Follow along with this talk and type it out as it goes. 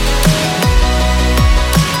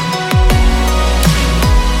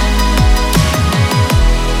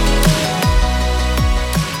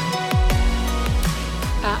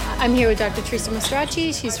here with Dr. Teresa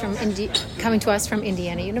Mastracci. She's coming to us from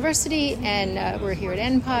Indiana University, and we're here at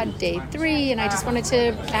nPOD Day 3. And I just wanted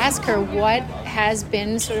to ask her what has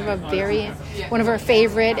been sort of one of her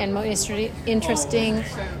favorite and most interesting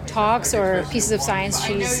talks or pieces of science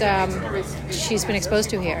she's been exposed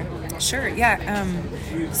to here. Sure, yeah.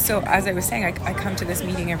 So as I was saying, I come to this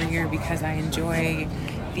meeting every year because I enjoy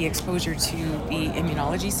the exposure to the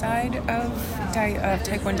immunology side of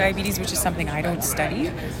type 1 diabetes, which is something I don't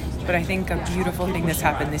study. But I think a beautiful thing that's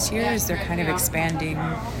happened this year is they're kind of expanding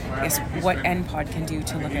what nPOD can do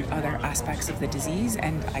to look at other aspects of the disease.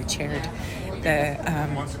 And I chaired the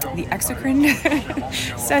exocrine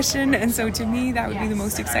session. And so to me, that would be the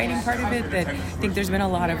most exciting part of it, that I think there's been a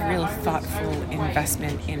lot of real thoughtful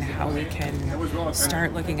investment in how we can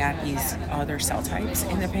start looking at these other cell types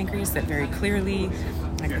in the pancreas that very clearly,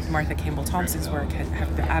 like with Martha Campbell Thompson's work,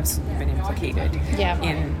 have absolutely been implicated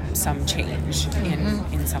in some change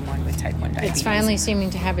in someone with type 1 diabetes. It's finally seeming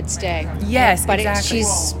to have its day. Yes, but exactly.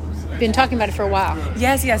 She's been talking about it for a while.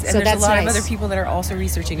 Yes, and so there's a lot nice. of other people that are also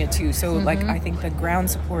researching it too. So I think the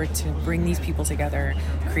ground support to bring these people together,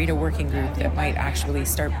 create a working group that might actually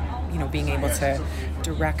start being able to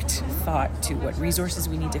direct thought to what resources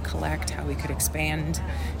we need to collect, how we could expand,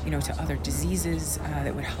 to other diseases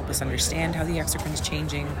that would help us understand how the exocrine is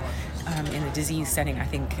changing in the disease setting. I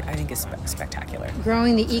think is spectacular.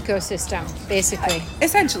 Growing the ecosystem, basically.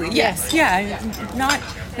 Essentially, yes. Yeah. Not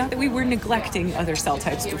that we were neglecting other cell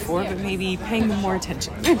types before, but maybe paying them more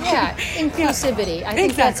attention. Yeah, inclusivity. I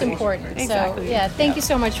think that's important. Exactly. So, thank you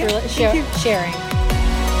so much for sharing.